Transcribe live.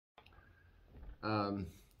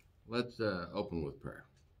Let's open with prayer.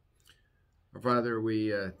 Our Father,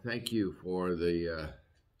 we thank you for the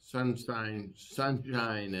sunshine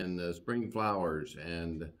and the spring flowers,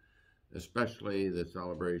 and especially the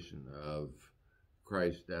celebration of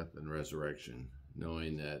Christ's death and resurrection,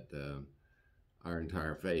 knowing that our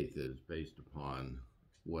entire faith is based upon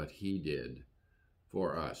what he did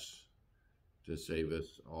for us to save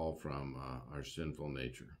us all from our sinful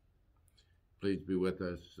nature. Please be with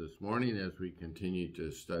us this morning as we continue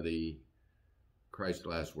to study Christ's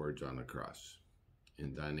last words on the cross.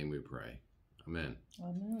 In thy name we pray. Amen.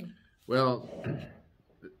 Amen. Well,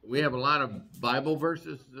 we have a lot of Bible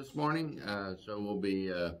verses this morning, so we'll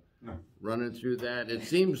be running through that. It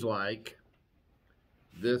seems like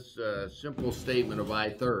this simple statement of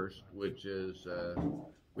I thirst, which is,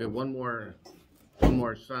 we have one more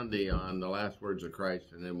Sunday on the last words of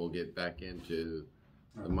Christ, and then we'll get back into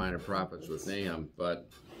the minor prophets with Nahum.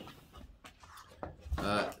 But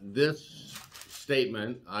this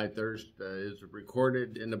statement, I thirst, is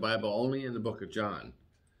recorded in the Bible only in the book of John.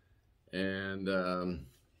 And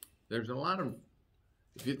there's a lot of,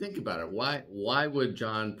 if you think about it, why would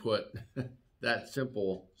John put that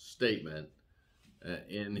simple statement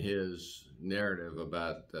in his narrative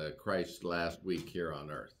about Christ's last week here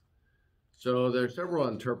on earth? So there are several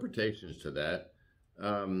interpretations to that.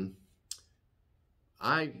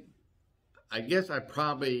 I guess I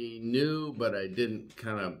probably knew, but I didn't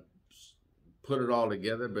kind of put it all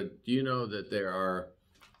together. But do you know that there are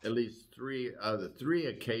at least three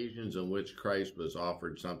occasions on which Christ was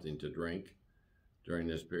offered something to drink during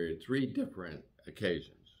this period? 3 different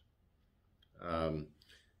occasions. And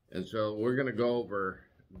so we're going to go over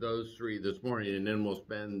those 3 this morning, and then we'll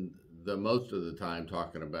spend the most of the time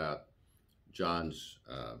talking about John's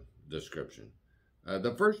description.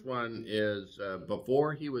 The first one is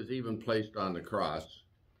before he was even placed on the cross,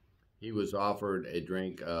 he was offered a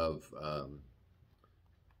drink of,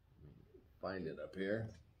 find it up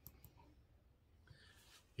here.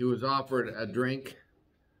 He was offered a drink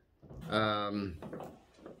of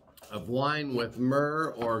wine with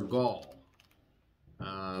myrrh or gall.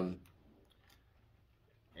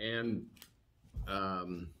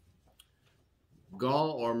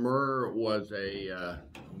 Gall or myrrh was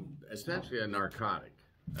essentially a narcotic.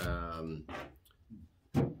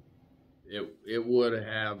 It would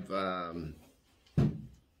have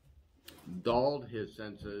dulled his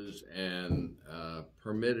senses and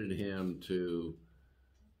permitted him to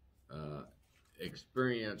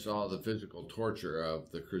experience all the physical torture of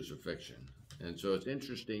the crucifixion. And so it's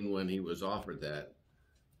interesting when he was offered that,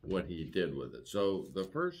 what he did with it. So the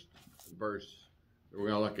first verse that we're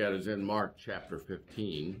going to look at is in Mark chapter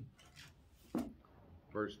 15,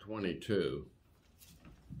 verse 22.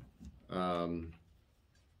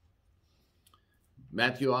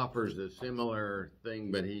 Matthew offers a similar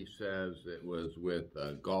thing, but he says it was with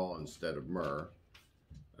gall instead of myrrh.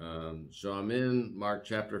 So I'm in Mark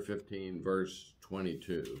chapter 15, verse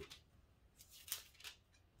 22.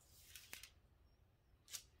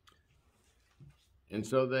 And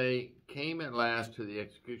so they came at last to the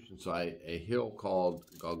execution site, a hill called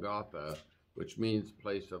Golgotha, which means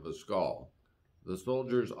place of a skull. The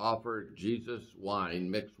soldiers offered Jesus wine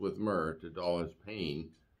mixed with myrrh to dull his pain,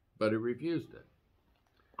 but he refused it.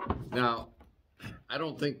 Now, I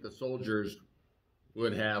don't think the soldiers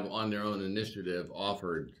would have, on their own initiative,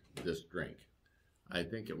 offered this drink. I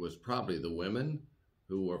think it was probably the women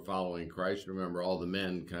who were following Christ. Remember, all the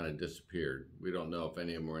men kind of disappeared. We don't know if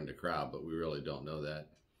any of them were in the crowd, but we really don't know that.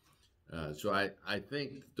 So I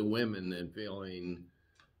think the women, in feeling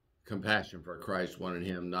compassion for Christ, wanted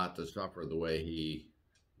him not to suffer the way he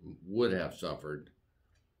would have suffered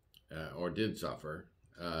or did suffer.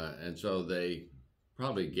 And so they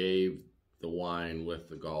probably gave the wine with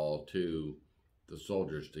the gall to the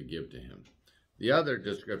soldiers to give to him. The other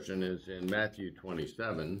description is in Matthew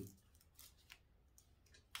 27.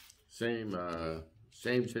 Same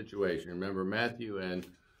situation. Remember, Matthew and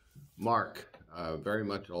Mark very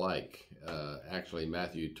much alike. Actually,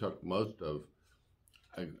 Matthew took most of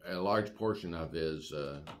a large portion of his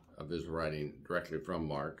writing directly from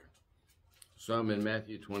Mark. So I'm in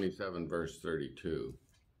Matthew 27, verse 32.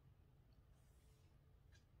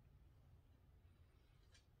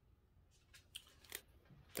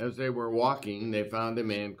 As they were walking, they found a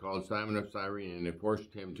man called Simon of Cyrene, and they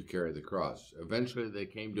forced him to carry the cross. Eventually, they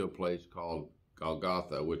came to a place called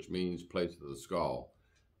Golgotha, which means place of the skull.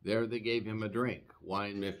 There they gave him a drink,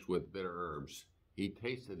 wine mixed with bitter herbs. He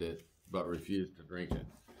tasted it, but refused to drink it.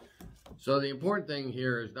 So the important thing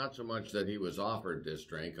here is not so much that he was offered this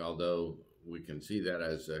drink, although we can see that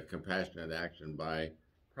as a compassionate action by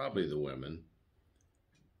probably the women.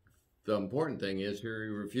 the important thing is here he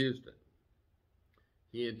refused it.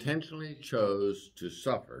 He intentionally chose to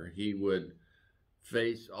suffer. He would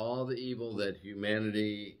face all the evil that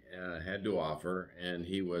humanity had to offer, and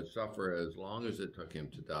he would suffer as long as it took him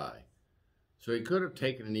to die. So he could have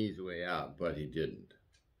taken an easy way out, but he didn't.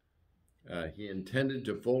 He intended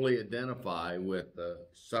to fully identify with the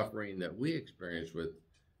suffering that we experience with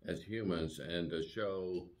as humans and to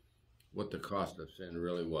show what the cost of sin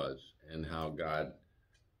really was and how God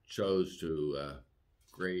chose to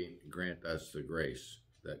grant us the grace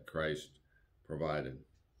that Christ provided.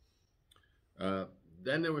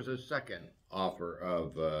 Then there was a second offer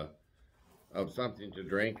of something to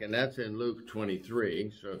drink, and that's in Luke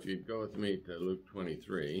 23. So if you'd go with me to Luke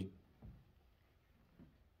 23.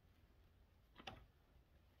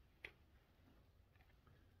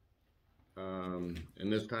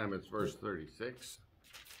 And this time it's verse 36.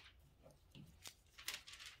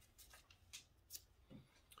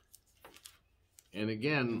 And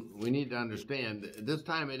again, we need to understand, this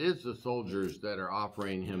time it is the soldiers that are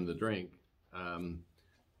offering him the drink,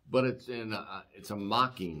 but it's a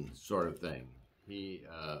mocking sort of thing. He,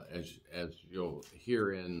 as you'll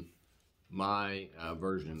hear in my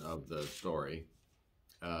version of the story,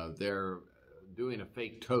 they're doing a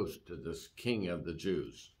fake toast to this king of the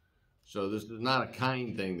Jews. So this is not a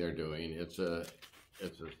kind thing they're doing. It's a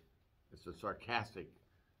sarcastic,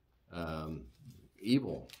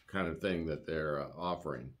 evil kind of thing that they're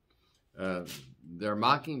offering. They're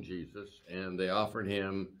mocking Jesus, and they offered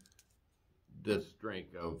him this drink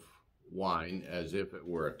of wine as if it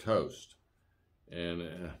were a toast.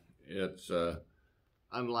 And it's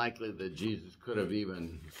unlikely that Jesus could have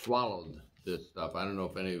even swallowed this stuff. I don't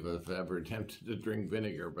know if any of us have ever attempted to drink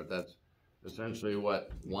vinegar, but that's essentially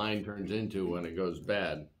what wine turns into when it goes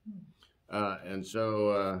bad. And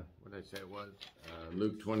so, what did I say it was?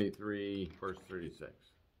 Luke 23, verse 36.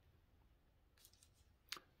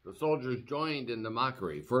 The soldiers joined in the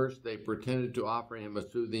mockery. First, they pretended to offer him a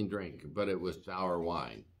soothing drink, but it was sour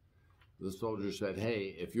wine. The soldiers said,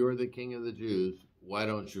 "Hey, if you're the king of the Jews, why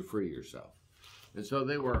don't you free yourself?" And so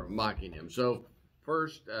they were mocking him. So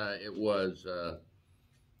first, it was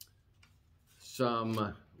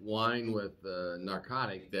some wine with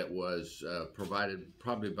narcotic that was provided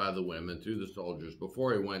probably by the women through the soldiers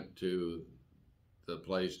before he went to the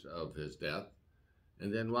place of his death.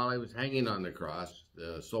 And then while he was hanging on the cross,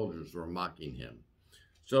 the soldiers were mocking him.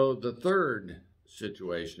 So the third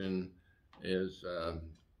situation is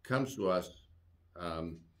comes to us.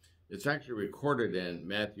 It's actually recorded in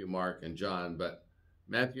Matthew, Mark, and John, but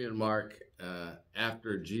Matthew and Mark,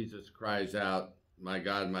 after Jesus cries out, my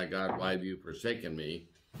God, why have you forsaken me?"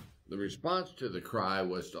 The response to the cry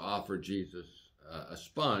was to offer Jesus a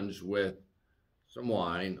sponge with some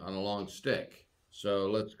wine on a long stick. So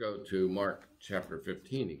let's go to Mark chapter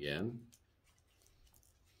 15 again.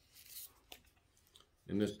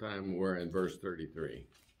 And this time we're in verse 33.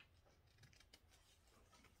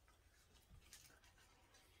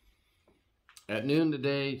 At noon the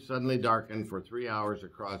day suddenly darkened for 3 hours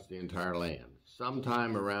across the entire land.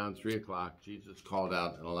 Sometime around 3 o'clock, Jesus called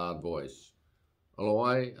out in a loud voice,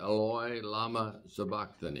 "Eloi, Eloi, lama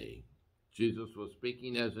sabachthani." Jesus was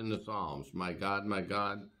speaking as in the Psalms, my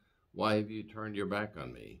God, why have you turned your back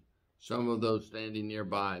on me?" Some of those standing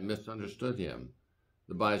nearby misunderstood him.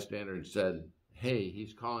 The bystanders said, "Hey,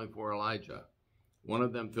 he's calling for Elijah." One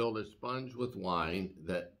of them filled a sponge with wine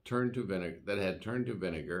that had turned to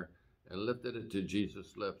vinegar and lifted it to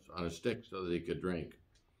Jesus' lips on a stick so that he could drink.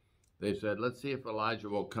 They said, "Let's see if Elijah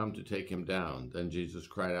will come to take him down." Then Jesus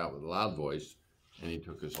cried out with a loud voice, and he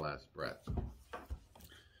took his last breath.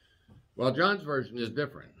 Well, John's version is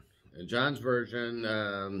different. And John's version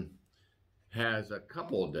has a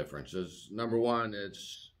couple of differences. Number one,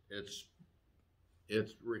 it's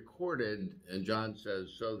recorded, and John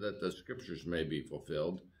says, so that the scriptures may be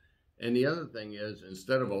fulfilled. And the other thing is,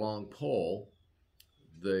 instead of a long pole,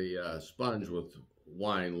 the sponge with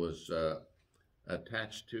wine was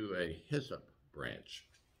attached to a hyssop branch.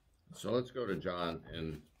 So let's go to John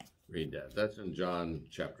and read that. That's in John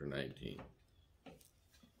chapter 19,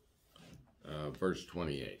 verse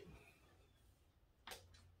 28.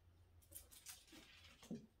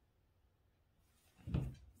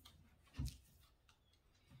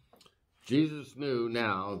 Jesus knew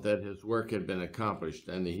now that his work had been accomplished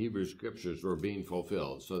and the Hebrew scriptures were being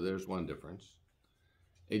fulfilled. So there's one difference.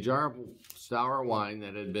 A jar of sour wine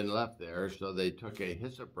that had been left there, so they took a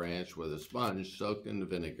hyssop branch with a sponge soaked in the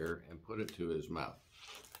vinegar and put it to his mouth.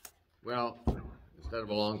 Well, instead of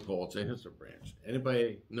a long pole, it's a hyssop branch.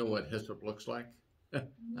 Anybody know what hyssop looks like?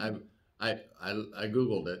 I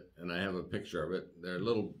Googled it, and I have a picture of it. There are a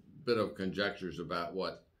little bit of conjectures about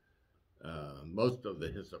what Most of the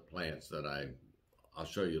hyssop plants that I'll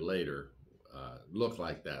show you later look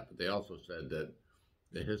like that, but they also said that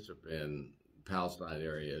the hyssop in Palestine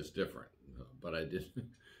area is different. But I did.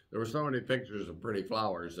 There were so many pictures of pretty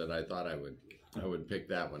flowers that I thought I would pick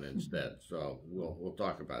that one instead. So we'll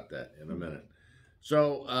talk about that in a minute.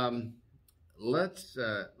 So let's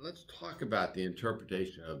talk about the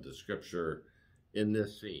interpretation of the scripture in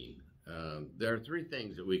this scene. There are three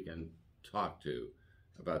things that we can talk to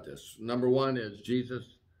about this. Number one is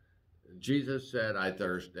Jesus said, "I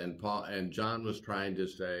thirst," and John was trying to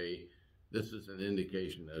say this is an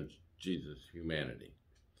indication of Jesus' humanity.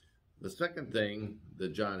 The second thing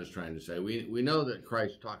that John is trying to say, we know that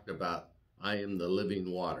Christ talked about, "I am the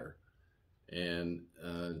living water," and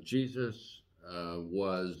Jesus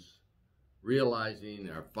was realizing,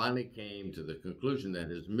 or finally came to the conclusion that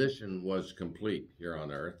his mission was complete here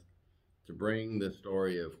on earth, to bring the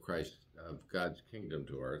story of Christ, of God's kingdom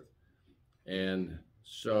to earth. And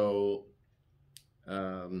so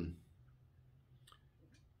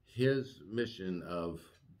his mission of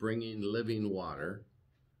bringing living water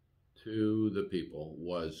to the people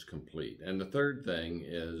was complete. And the third thing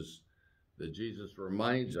is that Jesus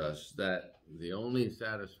reminds us that the only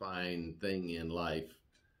satisfying thing in life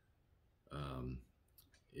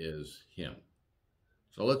is him.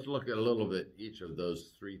 So let's look at a little bit each of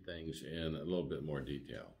those three things in a little bit more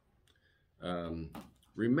detail.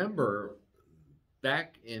 Remember,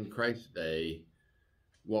 back in Christ's day,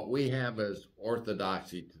 what we have as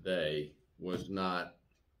orthodoxy today was not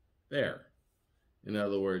there. In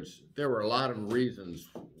other words, there were a lot of reasons,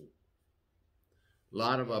 a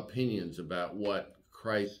lot of opinions about what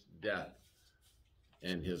Christ's death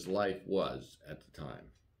and his life was at the time.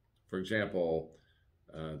 For example,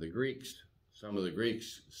 some of the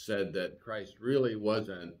Greeks said that Christ really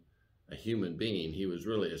wasn't a human being. He was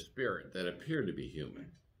really a spirit that appeared to be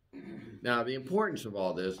human. Now, the importance of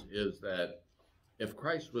all this is that if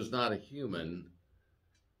Christ was not a human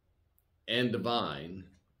and divine,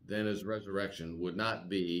 then his resurrection would not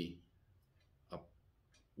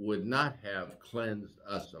have cleansed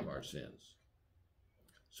us of our sins.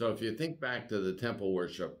 So if you think back to the temple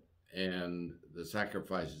worship and the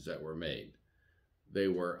sacrifices that were made, they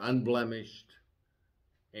were unblemished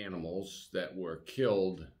animals that were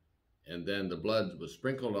killed, and then the blood was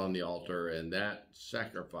sprinkled on the altar, and that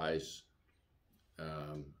sacrifice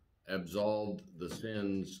absolved the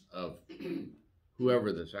sins of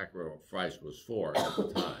whoever the sacrifice was for at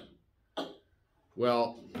the time.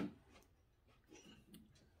 Well,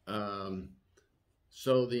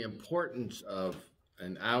 so the importance of,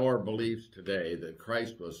 in our beliefs today, that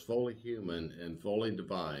Christ was fully human and fully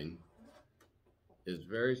divine is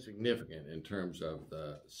very significant in terms of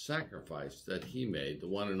the sacrifice that he made, the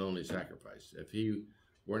one and only sacrifice. If he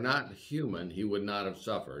were not human, he would not have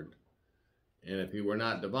suffered. And if he were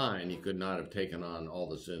not divine, he could not have taken on all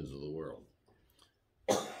the sins of the world.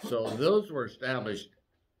 So those were established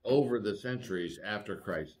over the centuries after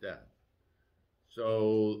Christ's death.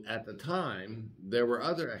 So at the time, there were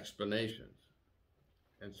other explanations.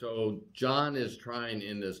 And so John is trying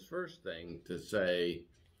in this first thing to say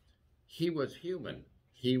he was human.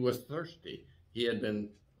 He was thirsty. He had been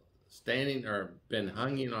standing or been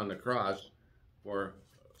hanging on the cross for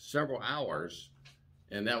several hours,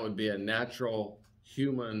 and that would be a natural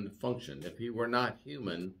human function. If he were not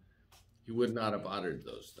human, he would not have uttered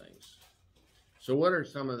those things. So what are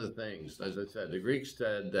some of the things? As I said, the Greeks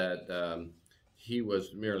said that he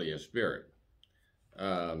was merely a spirit.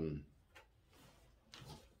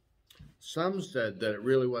 Some said that it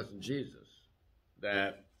really wasn't Jesus,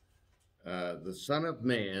 that the Son of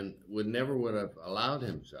Man would have allowed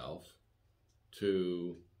himself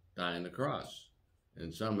to die on the cross.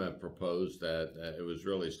 And some have proposed that it was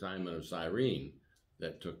really Simon of Cyrene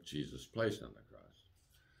that took Jesus' place on the cross.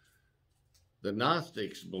 The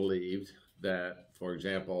Gnostics believed that, for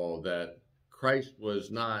example, that Christ was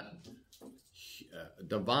not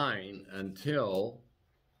divine until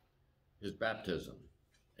his baptism.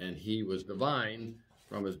 And he was divine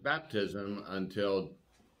from his baptism until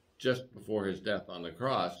just before his death on the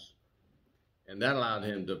cross. And that allowed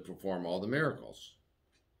him to perform all the miracles.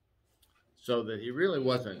 So that he really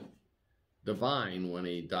wasn't divine when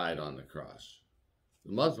he died on the cross.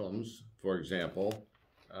 The Muslims, for example,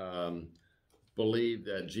 believed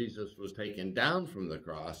that Jesus was taken down from the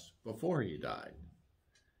cross before he died.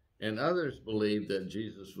 And others believed that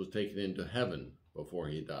Jesus was taken into heaven before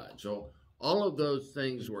he died. So all of those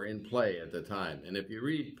things were in play at the time. And if you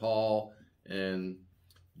read Paul and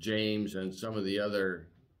James and some of the other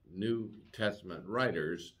New Testament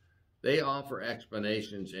writers, they offer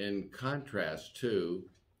explanations in contrast to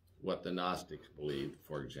what the Gnostics believed,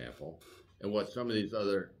 for example, and what some of these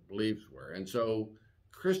other beliefs were. And so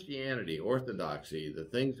Christianity, orthodoxy, the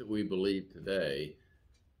things that we believe today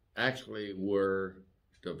actually were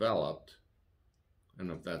developed, I don't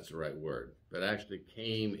know if that's the right word, but actually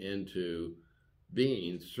came into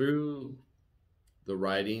being through the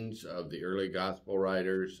writings of the early gospel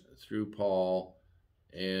writers, through Paul,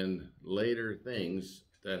 and later things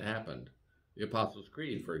that happened. The Apostles'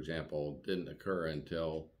 Creed, for example, didn't occur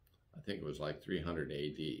until I think it was like 300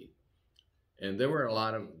 AD. And there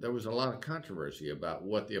was a lot of controversy about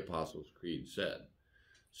what the Apostles' Creed said.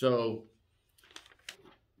 So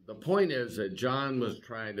the point is that John was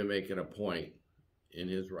trying to make it a point in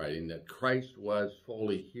his writing that Christ was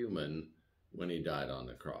fully human when he died on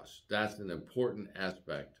the cross. That's an important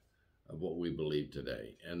aspect of what we believe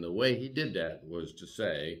today. And the way he did that was to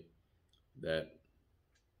say that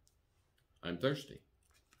I'm thirsty.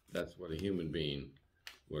 That's what a human being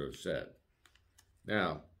would have said.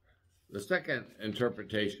 Now, the second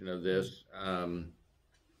interpretation of this,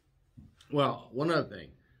 well, one other thing.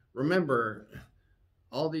 Remember,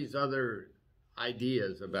 all these other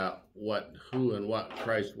ideas about who and what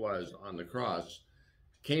Christ was on the cross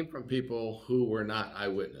came from people who were not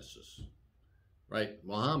eyewitnesses, right?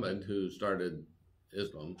 Muhammad, who started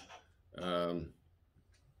Islam,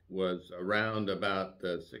 was around about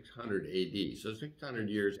 600 AD, so 600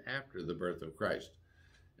 years after the birth of Christ.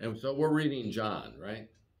 And so we're reading John, right?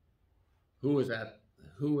 Who was at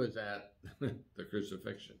the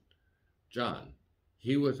crucifixion? John.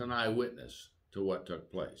 He was an eyewitness to what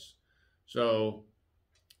took place. So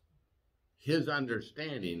his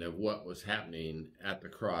understanding of what was happening at the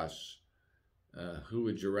cross, who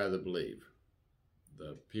would you rather believe?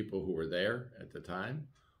 The people who were there at the time,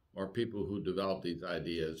 or people who developed these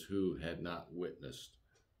ideas who had not witnessed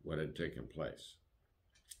what had taken place?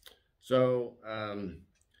 So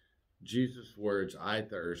Jesus' words, I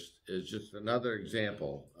thirst, is just another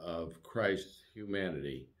example of Christ's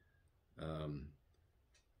humanity. And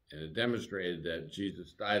it demonstrated that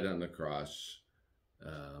Jesus died on the cross,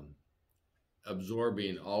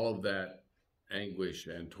 absorbing all of that anguish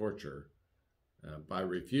and torture by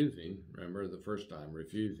refusing, remember the first time,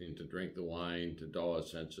 refusing to drink the wine, to dull his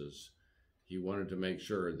senses. He wanted to make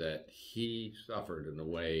sure that he suffered in the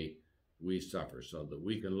way we suffer, so that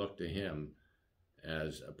we can look to him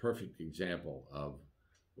as a perfect example of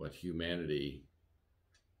what humanity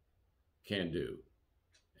can do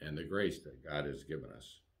and the grace that God has given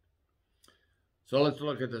us. So let's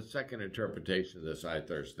look at the second interpretation of this I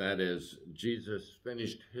thirst. That is, Jesus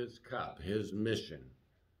finished his cup, his mission.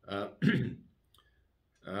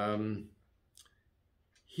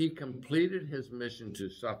 He completed his mission to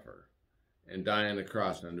suffer and die on the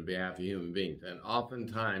cross on behalf of human beings. And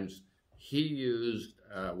oftentimes he used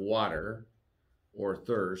water or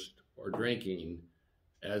thirst or drinking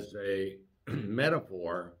as a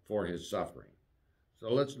metaphor for his suffering.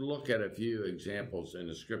 So let's look at a few examples in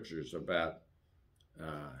the scriptures about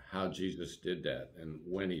how Jesus did that and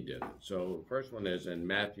when he did it. So the first one is in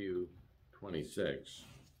Matthew 26.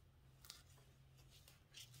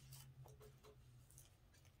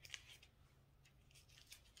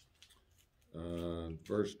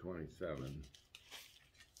 Verse 27.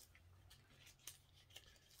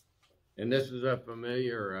 And this is a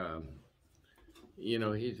familiar,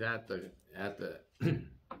 he's at the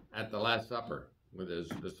at the Last Supper with his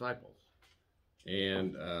disciples.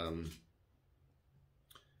 And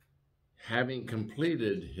having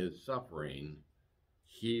completed his suffering,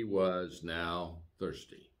 he was now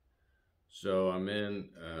thirsty. So I'm in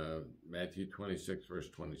Matthew 26, verse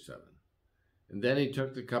 27. And then he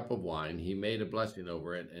took the cup of wine, he made a blessing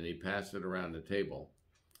over it, and he passed it around the table.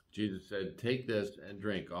 Jesus said, take this and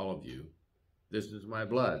drink, all of you. This is my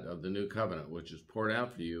blood of the new covenant, which is poured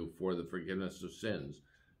out for you for the forgiveness of sins.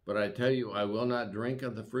 But I tell you, I will not drink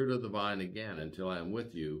of the fruit of the vine again until I am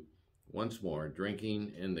with you once more,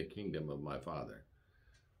 drinking in the kingdom of my Father.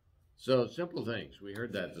 So simple things. We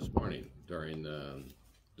heard that this morning during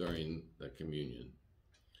the communion.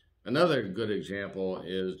 Another good example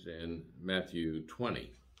is in Matthew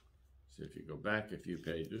 20. So if you go back a few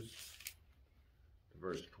pages to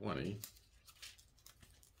verse 20.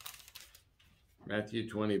 Matthew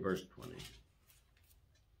 20, verse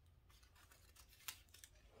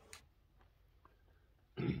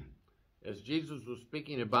 20. As Jesus was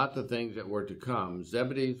speaking about the things that were to come,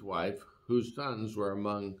 Zebedee's wife, whose sons were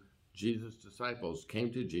among Jesus' disciples,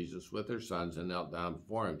 came to Jesus with her sons and knelt down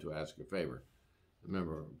before him to ask a favor.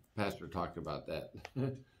 Remember, Pastor talked about that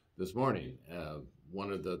this morning.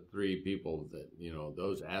 One of the three people that,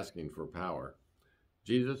 those asking for power.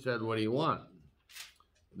 Jesus said, what do you want?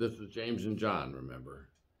 This was James and John, remember.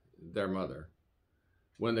 their mother.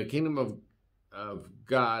 When the kingdom of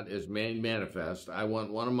God is made manifest, I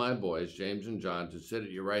want one of my boys, James and John, to sit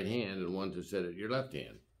at your right hand and one to sit at your left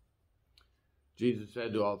hand. Jesus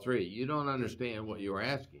said to all three, you don't understand what you are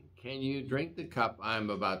asking. Can you drink the cup I am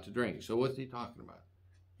about to drink? So what's he talking about?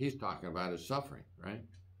 He's talking about his suffering, right?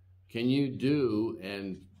 Can you do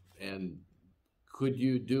and could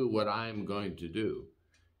you do what I'm going to do?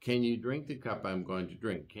 Can you drink the cup I'm going to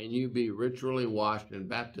drink? Can you be ritually washed in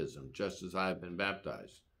baptism, just as I have been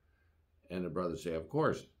baptized? And the brothers say, of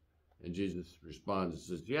course. And Jesus responds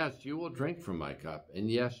and says, yes, you will drink from my cup, and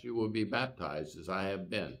yes, you will be baptized as I have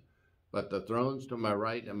been. But the thrones to my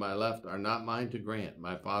right and my left are not mine to grant.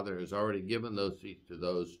 My Father has already given those seats to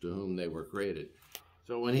those to whom they were created.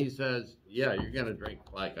 So when he says, yeah, you're going to drink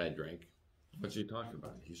like I drink, what's he talking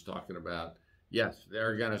about? He's talking about, yes,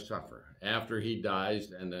 they're going to suffer. After he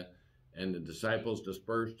dies and the disciples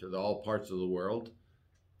dispersed to all parts of the world,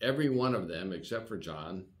 every one of them, except for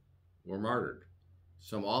John, were martyred.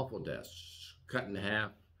 Some awful deaths, cut in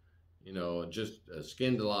half, just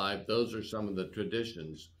skinned alive. Those are some of the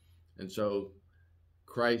traditions. And so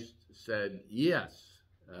Christ said, yes.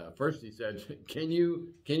 First he said, can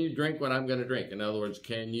you drink what I'm going to drink? In other words,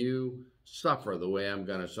 can you suffer the way I'm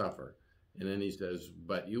going to suffer? And then he says,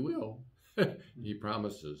 but you will. He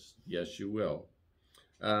promises, yes, you will.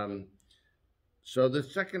 So the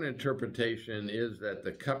second interpretation is that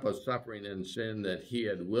the cup of suffering and sin that he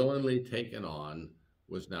had willingly taken on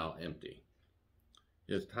was now empty.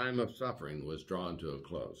 His time of suffering was drawn to a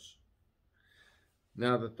close.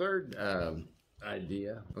 Now the third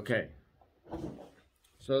idea, okay.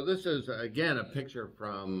 So this is, again, a picture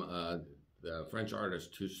from the French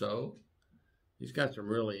artist Hyssop. He's got some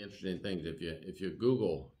really interesting things. If you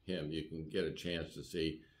Google him, you can get a chance to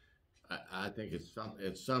see. I think it's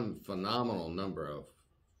some phenomenal number of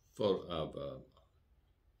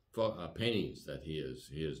paintings that he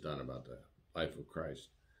has done about the life of Christ.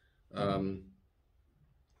 But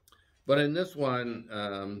in this one,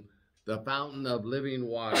 the fountain of living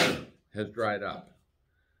water has dried up.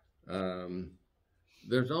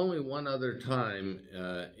 There's only one other time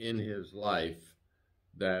in his life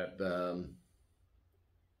that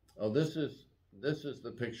this is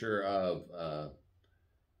the picture of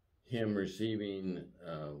him receiving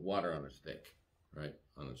water on a stick, right?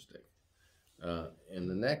 On a stick. And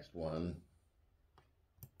the next one,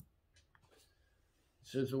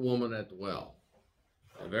 this is a woman at the well.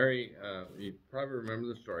 You probably remember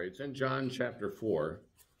the story. It's in John chapter 4,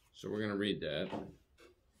 so we're going to read that.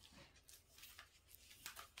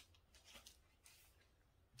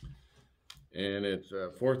 And it's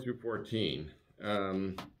 4 through 14.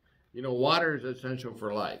 Water is essential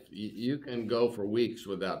for life. You can go for weeks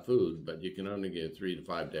without food, but you can only get 3 to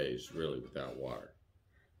 5 days really without water.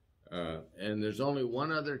 And there's only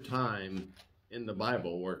one other time in the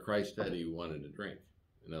Bible where Christ said he wanted to drink.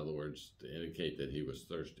 In other words, to indicate that he was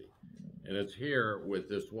thirsty. And it's here with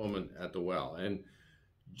this woman at the well. And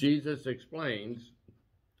Jesus explains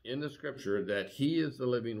in the scripture that he is the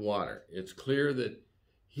living water. It's clear that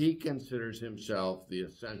he considers himself the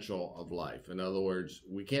essential of life. In other words,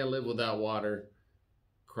 we can't live without water.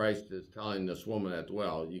 Christ is telling this woman at the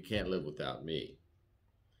well, you can't live without me.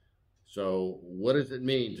 So what does it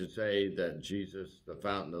mean to say that Jesus, the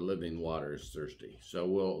fountain of living water, is thirsty? So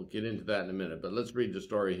we'll get into that in a minute, but let's read the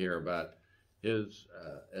story here about his,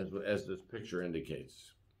 as this picture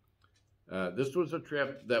indicates. This was a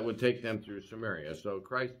trip that would take them through Samaria. So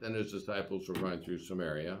Christ and his disciples were going through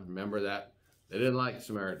Samaria. Remember that? They didn't like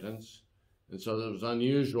Samaritans, and so it was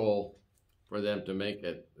unusual for them to make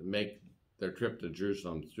their trip to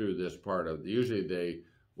Jerusalem through this part of. Usually they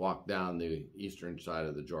walked down the eastern side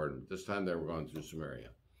of the Jordan. This time they were going through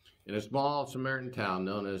Samaria. In a small Samaritan town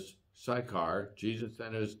known as Sychar, Jesus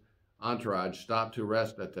and his entourage stopped to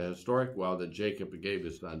rest at the historic well that Jacob gave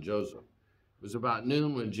his son Joseph. It was about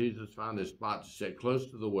noon when Jesus found a spot to sit close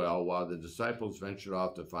to the well while the disciples ventured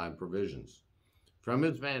off to find provisions. From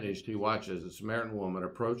his vantage, he watched as a Samaritan woman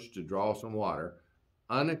approached to draw some water.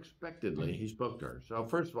 Unexpectedly, he spoke to her. So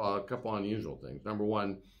first of all, a couple unusual things. Number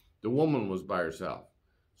one, the woman was by herself.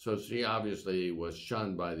 So she obviously was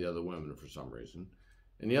shunned by the other women for some reason.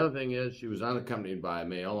 And the other thing is she was unaccompanied by a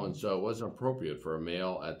male, and so it wasn't appropriate for a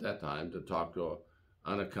male at that time to talk to an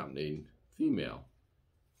unaccompanied female.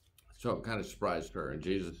 So it kind of surprised her. And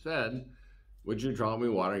Jesus said, would you draw me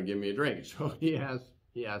water and give me a drink? So he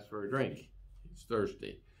asked for a drink. He's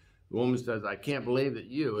thirsty. The woman says, I can't believe that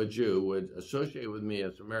you, a Jew, would associate with me,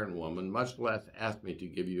 a Samaritan woman, much less ask me to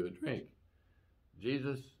give you a drink.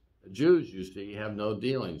 Jews, you see, have no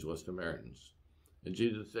dealings with Samaritans. And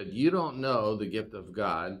Jesus said, you don't know the gift of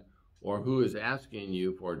God or who is asking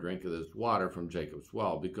you for a drink of this water from Jacob's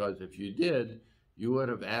well? Because if you did, you would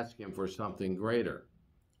have asked him for something greater,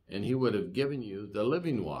 and he would have given you the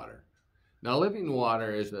living water. Now, living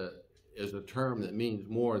water is a term that means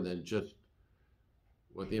more than just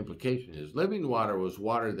what the implication is. Living water was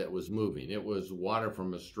water that was moving. It was water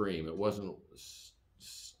from a stream. It wasn't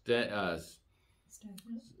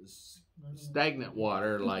stagnant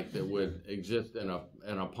water like that would exist in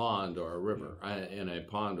a pond or a river, in a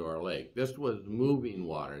pond or a lake. This was moving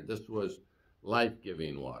water. This was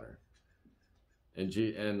life-giving water. And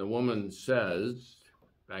the woman says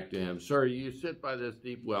back to him, "Sir, you sit by this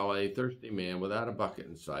deep well, a thirsty man without a bucket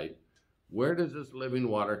in sight. Where does this living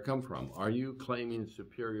water come from? Are you claiming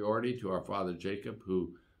superiority to our father Jacob,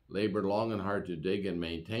 who labored long and hard to dig and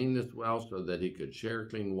maintain this well so that he could share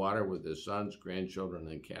clean water with his sons, grandchildren,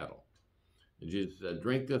 and cattle?" And Jesus said,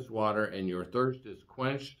 "Drink this water, and your thirst is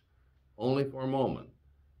quenched only for a moment.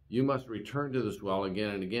 You must return to this well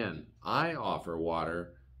again and again. I offer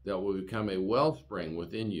water that will become a wellspring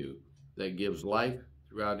within you that gives life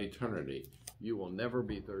throughout eternity. You will never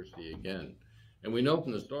be thirsty again." And we know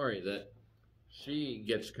from the story that she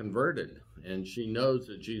gets converted, and she knows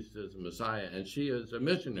that Jesus is the Messiah, and she is a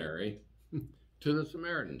missionary to the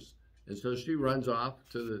Samaritans. And so she runs off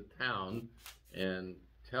to the town and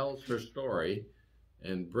tells her story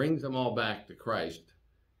and brings them all back to Christ.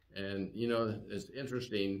 And, you know, it's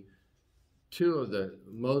interesting, two of the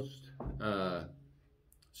most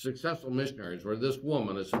successful missionaries were this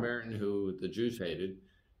woman, a Samaritan who the Jews hated,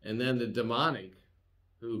 and then the demonic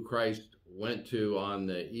who Christ went to on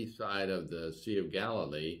the east side of the Sea of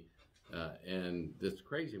Galilee, and this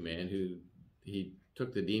crazy man who he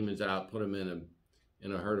took the demons out, put them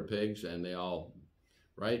in a herd of pigs, and they all,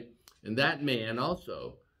 right? And that man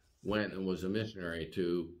also went and was a missionary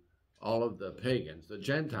to all of the pagans, the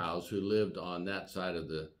Gentiles who lived on that side of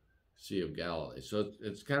the Sea of Galilee. So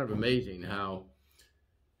it's kind of amazing how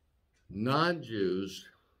non-Jews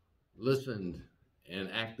listened and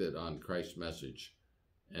acted on Christ's message,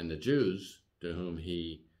 and the Jews, to whom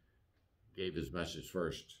he gave his message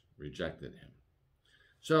first, rejected him.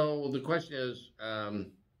 So the question is,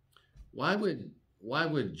 why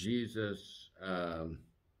would Jesus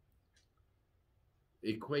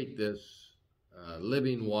equate this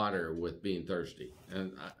living water with being thirsty?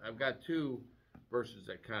 And I've got two verses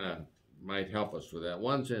that kind of might help us with that.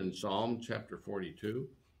 One's in Psalm chapter 42.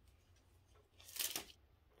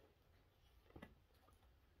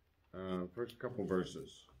 First couple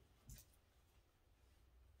verses.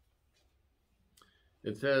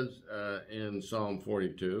 It says in Psalm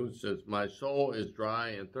 42, it says, "My soul is dry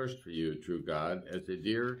and thirsts for you, true God, as a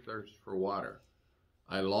deer thirsts for water.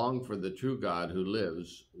 I long for the true God who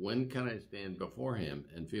lives. When can I stand before him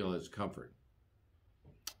and feel his comfort?"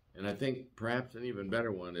 And I think perhaps an even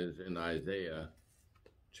better one is in Isaiah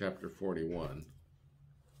chapter 41.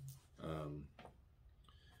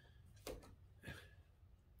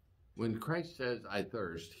 When Christ says, "I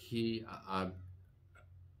thirst,"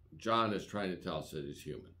 John is trying to tell us that he's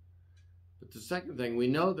human. But the second thing, we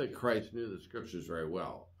know that Christ knew the scriptures very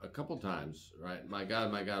well. A couple times, right? My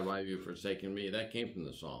God, why have you forsaken me?" That came from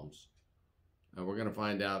the Psalms. And we're going to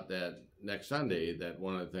find out that next Sunday that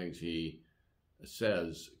one of the things he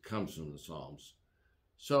says comes from the Psalms.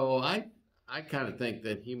 So I kind of think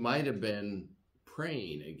that he might have been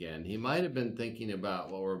praying again. He might have been thinking about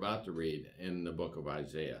what we're about to read in the book of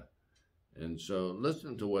Isaiah. And so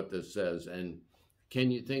listen to what this says. And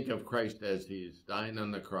can you think of Christ as he's dying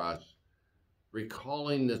on the cross,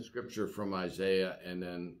 recalling the scripture from Isaiah, and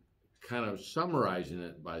then kind of summarizing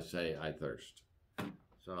it by saying, "I thirst"?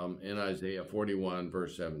 So in Isaiah 41,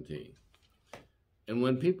 verse 17. "And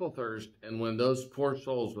when people thirst, and when those poor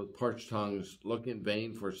souls with parched tongues look in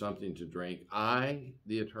vain for something to drink, I,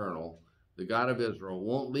 the Eternal, the God of Israel,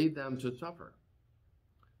 won't leave them to suffer.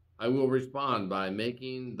 I will respond by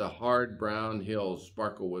making the hard brown hills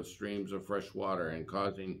sparkle with streams of fresh water and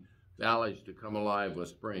causing valleys to come alive with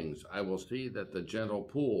springs. I will see that the gentle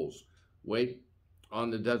pools wait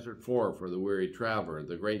on the desert floor for the weary traveler.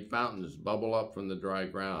 The great fountains bubble up from the dry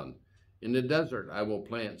ground. In the desert I will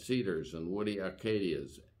plant cedars and woody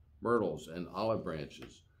acacias, myrtles and olive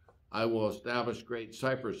branches. I will establish great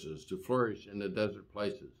cypresses to flourish in the desert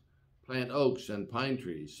places, plant oaks and pine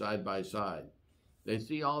trees side by side. They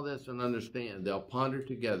see all this and understand. They'll ponder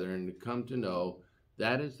together and come to know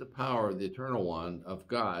that is the power of the Eternal One, of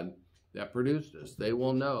God, that produced us. They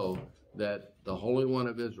will know that the Holy One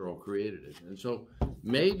of Israel created it." And so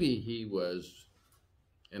maybe he was,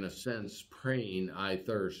 in a sense, praying, "I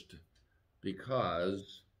thirst,"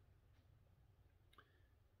 because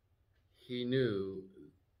he knew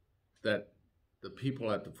that the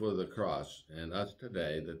people at the foot of the cross and us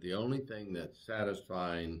today that the only thing that's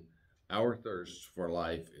satisfying our thirst for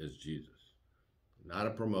life is Jesus. Not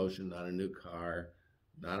a promotion, not a new car,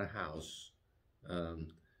 not a house.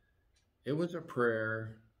 It was a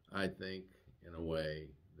prayer, I think, in a way,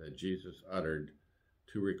 that Jesus uttered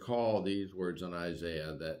to recall these words in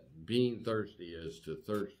Isaiah, that being thirsty is to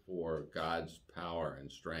thirst for God's power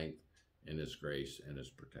and strength and His grace and His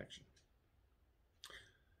protection.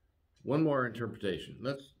 One more interpretation.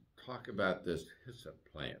 Let's talk about this hyssop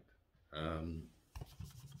plant. I've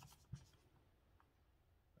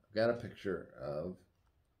got a picture of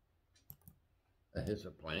a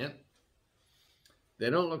hyssop plant. They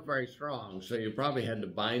don't look very strong, so you probably had to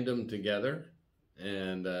bind them together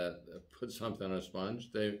and put something on a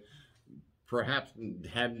sponge. They perhaps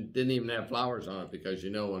didn't even have flowers on it, because you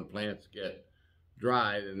know when plants get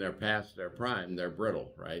dried and they're past their prime, they're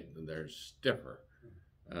brittle, right? They're stiffer.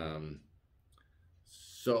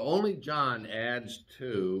 So only John adds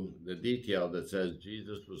to the detail that says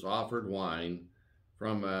Jesus was offered wine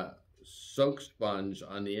from a soaked sponge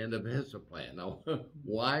on the end of a hyssop plant. Now,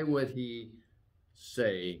 why would he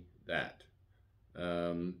say that?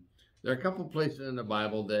 There are a couple places in the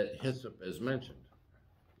Bible that hyssop is mentioned.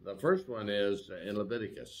 The first one is in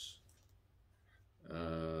Leviticus,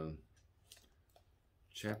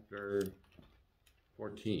 chapter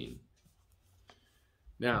 14.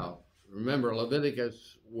 Now, remember,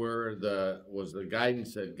 Leviticus was the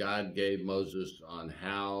guidance that God gave Moses on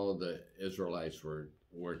how the Israelites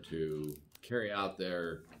were to carry out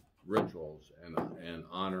their rituals and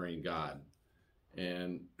honoring God.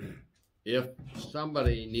 And if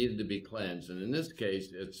somebody needed to be cleansed, and in this case,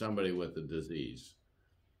 it's somebody with a disease,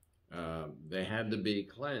 they had to be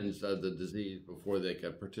cleansed of the disease before they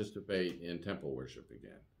could participate in temple worship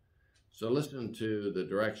again. So listen to the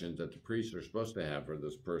directions that the priests are supposed to have for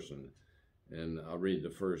this person. And I'll read the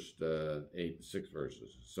first 6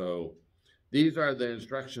 verses. So these are the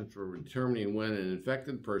instructions for determining when an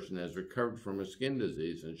infected person has recovered from a skin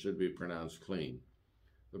disease and should be pronounced clean.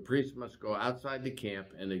 The priest must go outside the camp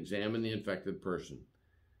and examine the infected person.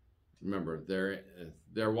 Remember,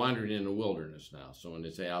 they're wandering in the wilderness now. So when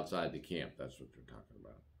they say outside the camp, that's what they're talking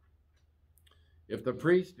about. If the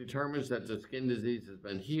priest determines that the skin disease has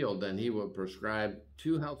been healed, then he will prescribe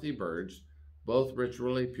 2 healthy birds, both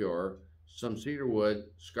ritually pure, some cedar wood,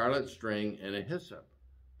 scarlet string, and a hyssop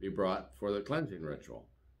be brought for the cleansing ritual.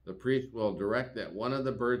 The priest will direct that one of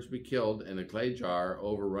the birds be killed in a clay jar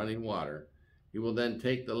over running water. He will then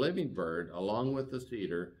take the living bird along with the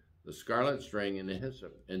cedar, the scarlet string, and the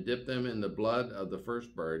hyssop, and dip them in the blood of the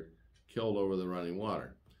first bird killed over the running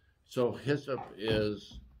water. So hyssop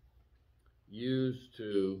is used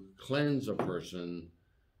to cleanse a person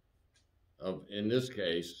of, in this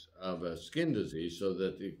case, of a skin disease, so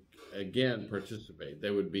that they again participate.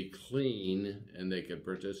 They would be clean and they could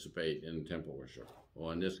participate in temple worship.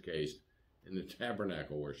 Well, in this case, in the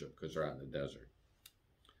tabernacle worship, because they're out in the desert.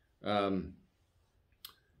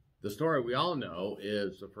 The story we all know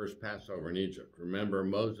is the first Passover in Egypt. Remember,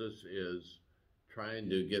 Moses is trying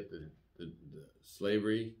to get the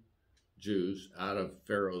slavery Jews out of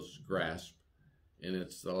Pharaoh's grasp, and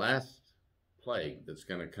it's the last plague that's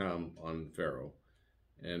going to come on Pharaoh.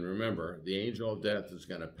 And remember, the angel of death is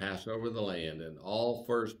going to pass over the land, and all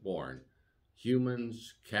firstborn,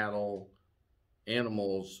 humans, cattle,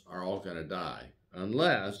 animals, are all going to die,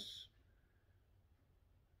 unless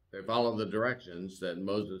they follow the directions that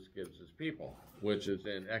Moses gives his people, which is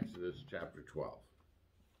in Exodus chapter 12,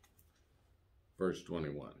 verse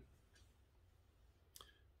 21.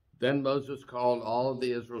 Then Moses called all of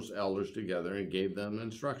the Israel's elders together and gave them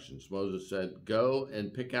instructions. Moses said, "Go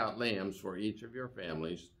and pick out lambs for each of your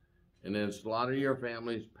families, and then slaughter your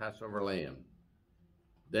family's Passover lamb.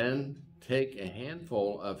 Then take a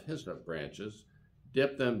handful of hyssop branches,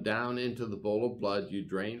 dip them down into the bowl of blood you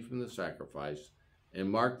drained from the sacrifice, and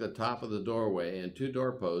mark the top of the doorway and 2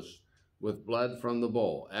 doorposts with blood from the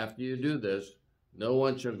bowl. After you do this, no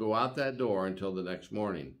one shall go out that door until the next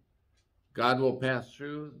morning. God will pass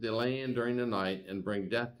through the land during the night and bring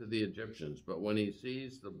death to the Egyptians. But when he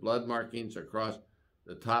sees the blood markings across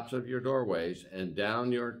the tops of your doorways and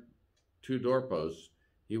down your 2 doorposts,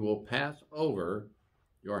 he will pass over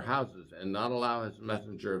your houses and not allow his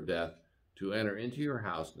messenger of death to enter into your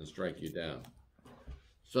house and strike you down."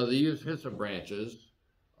 So they use hyssop branches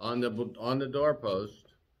on the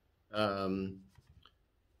doorpost to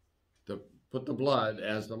put the blood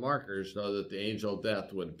as the markers so that the angel of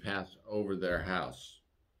death would pass over their house.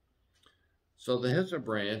 So the hyssop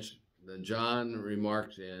branch that John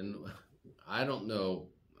remarks in, I don't know,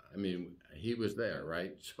 I mean, he was there,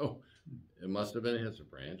 right? So it must have been a hyssop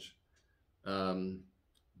branch.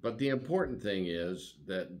 But the important thing is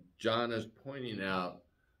that John is pointing out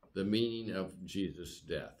the meaning of Jesus'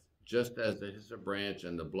 death. Just as the hyssop branch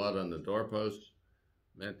and the blood on the doorposts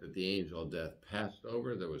meant that the angel of death passed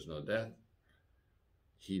over, there was no death.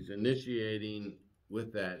 He's initiating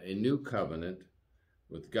with that a new covenant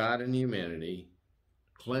with God and humanity,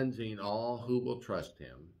 cleansing all who will trust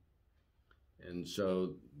him. And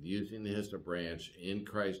so using the hyssop branch in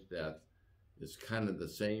Christ's death is kind of the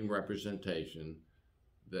same representation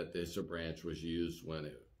that the hyssop branch was used when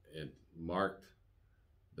it marked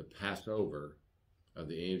the Passover of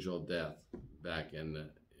the angel of death back in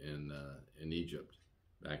Egypt,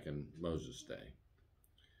 back in Moses' day.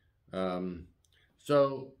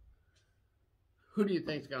 So who do you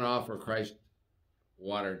think is going to offer Christ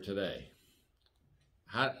water today?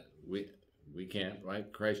 We can't,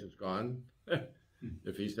 right? Christ is gone.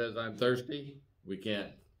 If he says I'm thirsty, we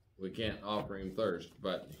can't offer him thirst.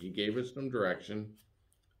 But he gave us some direction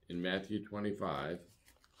in Matthew 25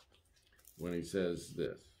 when he says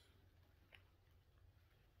this.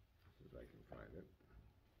 If I can find it.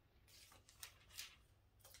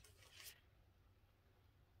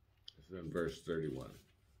 It's in verse 31.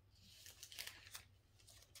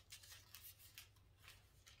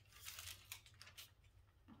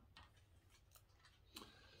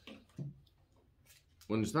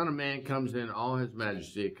 When the Son of Man comes in all his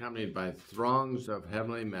majesty, accompanied by throngs of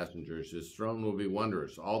heavenly messengers, his throne will be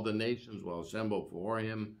wondrous. All the nations will assemble before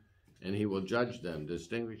him, and he will judge them,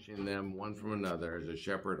 distinguishing them one from another, as a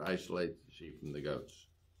shepherd isolates the sheep from the goats.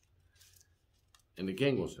 And the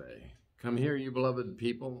king will say, "Come here, you beloved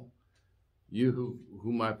people, you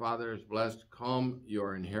whom my Father has blessed. Come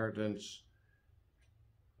your inheritance.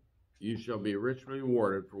 You shall be richly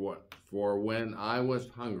rewarded for when I was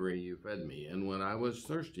hungry, you fed me, and when I was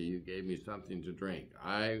thirsty, you gave me something to drink.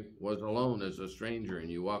 I was alone as a stranger, and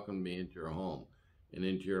you welcomed me into your home and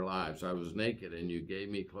into your lives. I was naked, and you gave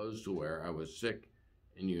me clothes to wear. I was sick,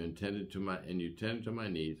 and you tended to my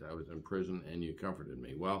needs. I was in prison, and you comforted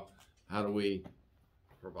me." Well, how do we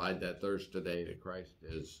provide that thirst today to Christ?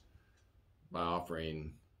 Is by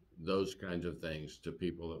offering those kinds of things to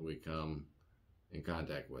people that we come in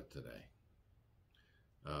contact with today.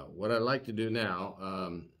 What I'd like to do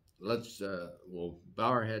now, we'll bow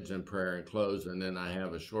our heads in prayer and close, and then I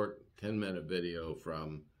have a short 10-minute video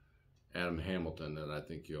from Adam Hamilton that I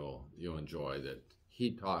think you'll enjoy, that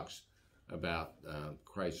he talks about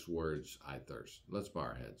Christ's words, "I thirst." Let's bow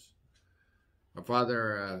our heads. Our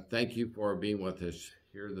Father, thank you for being with us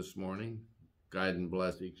here this morning. Guide and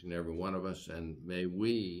bless each and every one of us, and may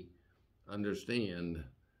we understand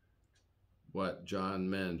what John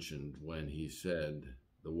mentioned when he said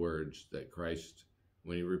the words that Christ,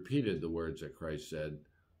 when he repeated the words that Christ said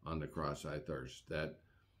on the cross, "I thirst," that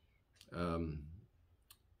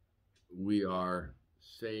we are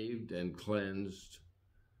saved and cleansed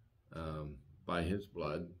by his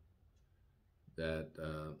blood, that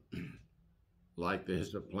like the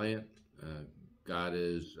hyssop plant, God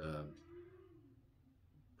is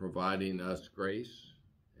providing us grace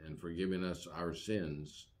and forgiving us our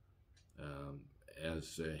sins,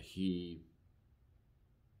 as he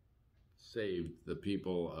saved the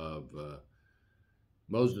people of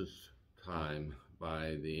Moses' time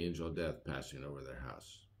by the angel of death passing over their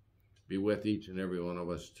house. Be with each and every one of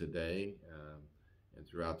us today and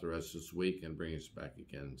throughout the rest of this week, and bring us back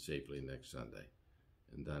again safely next Sunday.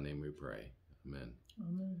 In thy name we pray. Amen.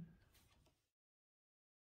 Amen.